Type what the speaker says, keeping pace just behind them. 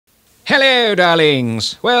Hello,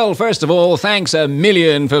 darlings. Well, first of all, thanks a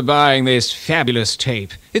million for buying this fabulous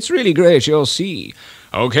tape. It's really great, you'll see.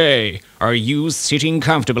 Okay, are you sitting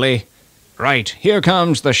comfortably? Right, here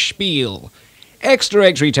comes the spiel.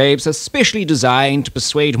 X-directory tapes are specially designed to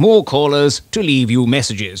persuade more callers to leave you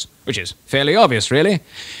messages, which is fairly obvious, really.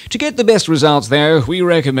 To get the best results there, we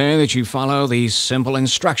recommend that you follow these simple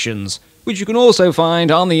instructions, which you can also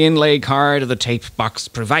find on the inlay card of the tape box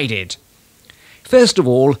provided. First of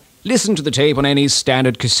all, listen to the tape on any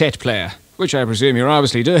standard cassette player, which I presume you're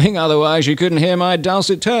obviously doing, otherwise you couldn't hear my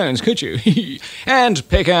dulcet tones, could you? And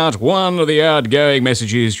pick out one of the outgoing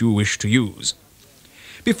messages you wish to use.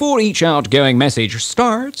 Before each outgoing message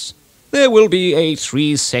starts, there will be a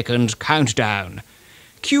 3-second countdown.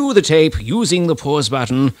 Cue the tape using the pause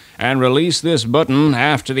button and release this button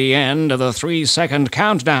after the end of the 3-second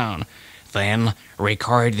countdown. Then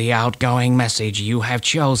record the outgoing message you have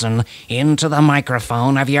chosen into the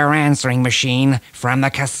microphone of your answering machine from the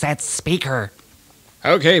cassette speaker.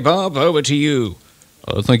 Okay, Bob, over to you.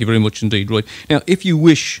 Thank you very much indeed. Right. Now, if you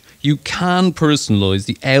wish, you can personalise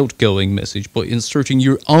the outgoing message by inserting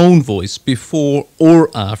your own voice before or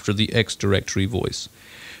after the X-directory voice.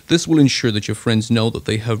 This will ensure that your friends know that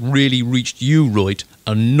they have really reached you right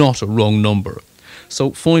and not a wrong number.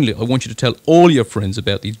 So finally, I want you to tell all your friends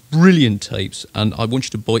about these brilliant tapes, and I want you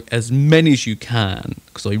to buy as many as you can,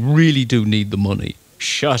 because I really do need the money.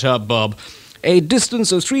 Shut up, Bob. A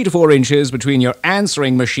distance of 3 to 4 inches between your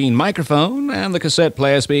answering machine microphone and the cassette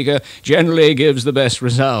player speaker generally gives the best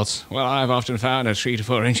results. Well, I've often found that 3 to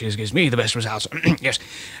 4 inches gives me the best results. Yes.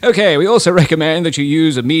 Okay, we also recommend that you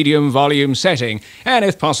use a medium volume setting, and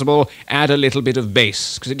if possible, add a little bit of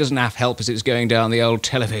bass, because it doesn't half help as it's going down the old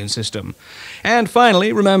telephone system. And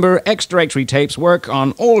finally, remember, X-directory tapes work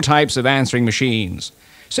on all types of answering machines.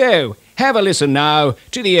 So, have a listen now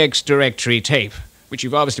to the X-directory tape, which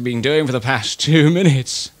you've obviously been doing for the past 2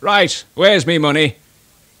 minutes. Right, where's me money?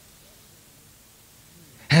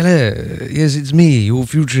 Hello, yes, it's me, your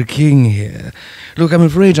future king here. Look, I'm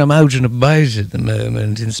afraid I'm out and about at the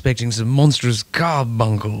moment, inspecting some monstrous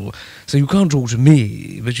carbuncle, so you can't talk to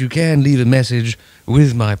me, but you can leave a message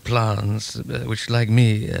with my plants, which, like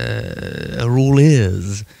me, are all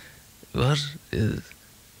ears. What?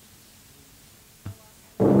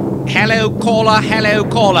 Hello caller,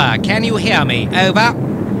 can you hear me? Over.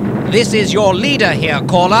 This is your leader here,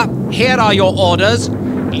 caller. Here are your orders.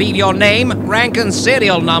 Leave your name, rank and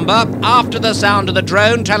serial number after the sound of the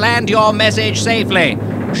drone to land your message safely.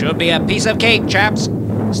 Should be a piece of cake, chaps.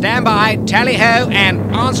 Stand by, tally-ho, and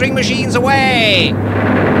answering machines away!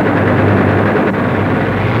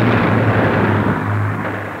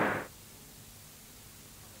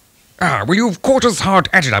 Well, you've caught us hard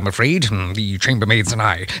at it, I'm afraid, the chambermaids and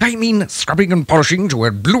I. I mean, scrubbing and polishing to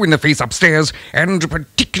a blue in the face upstairs, and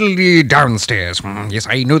particularly downstairs. Yes,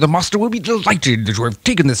 I know the master will be delighted that you have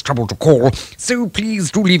taken this trouble to call, so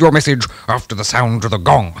please do leave your message after the sound of the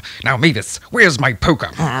gong. Now, Mavis, where's my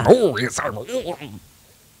poker? Oh, yes, I will.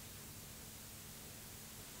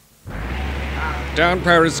 Down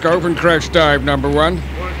periscope and crash dive, number 1.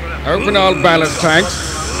 Open all ballast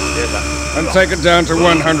tanks. And take it down to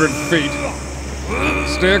 100 feet.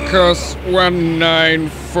 Steer course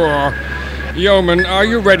 194. Yeoman, are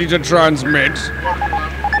you ready to transmit?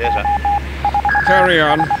 Yes, sir. Carry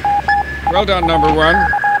on. Well done, number 1.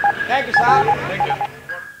 Thank you, sir. Thank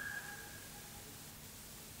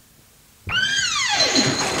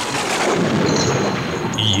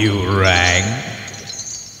you. You rang?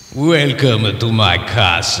 Welcome to my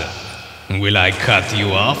castle. Will I cut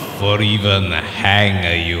you off or even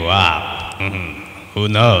hang you up? Who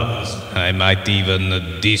knows? I might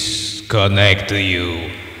even disconnect you.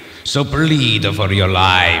 So plead for your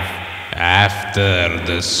life after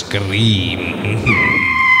the scream.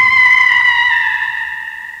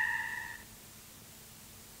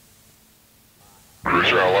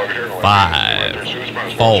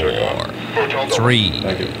 5, 4, 3,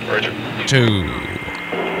 2,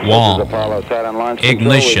 1.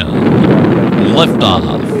 Ignition.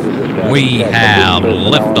 Liftoff. We have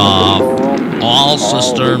liftoff. All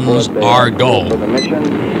systems are go.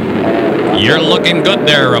 You're looking good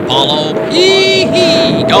there, Apollo.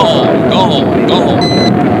 Yee-hee! Go, go, go.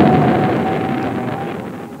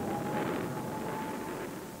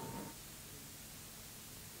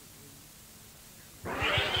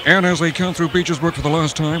 And as they count through Beachesbrook for the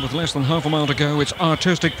last time, with less than half a mile to go, it's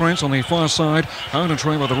Artistic Prince on the far side, owned and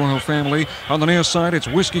trained by the royal family. On the near side, it's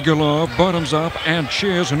Whiskey Galore, Bottoms Up, and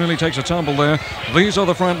Cheers, who nearly takes a tumble there. These are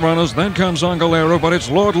the front runners. Then comes Zongolero, but it's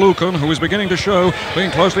Lord Lucan, who is beginning to show, being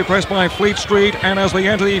closely pressed by Fleet Street. And as they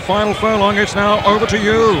enter the final furlong, it's now over to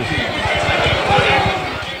you.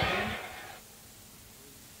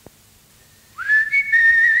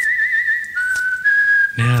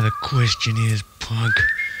 question is, punk,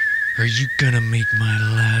 are you gonna make my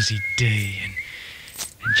lousy day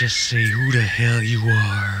and just say who the hell you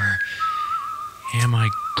are? Am I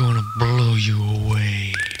gonna blow you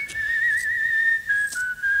away?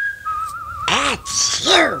 That's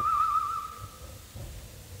you!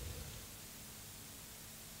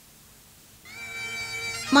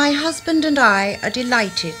 My husband and I are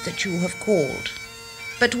delighted that you have called,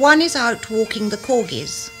 but one is out walking the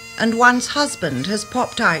corgis, and one's husband has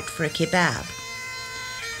popped out for a kebab.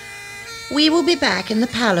 We will be back in the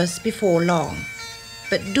palace before long,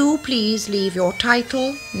 but do please leave your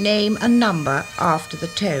title, name and number after the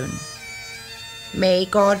tone. May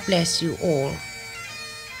God bless you all.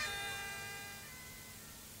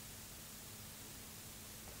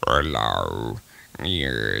 Hello.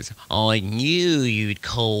 Yes. I knew you'd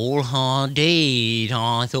call, indeed.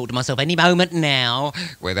 I thought to myself any moment now,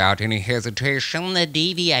 Without any hesitation, the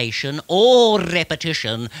deviation or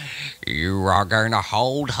repetition, you are going to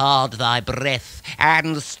hold hard thy breath.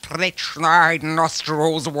 and stretch thy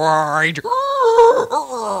nostrils wide.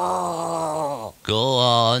 Go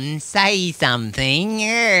on, say something.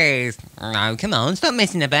 Yes. Oh, come on, stop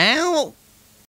messing about.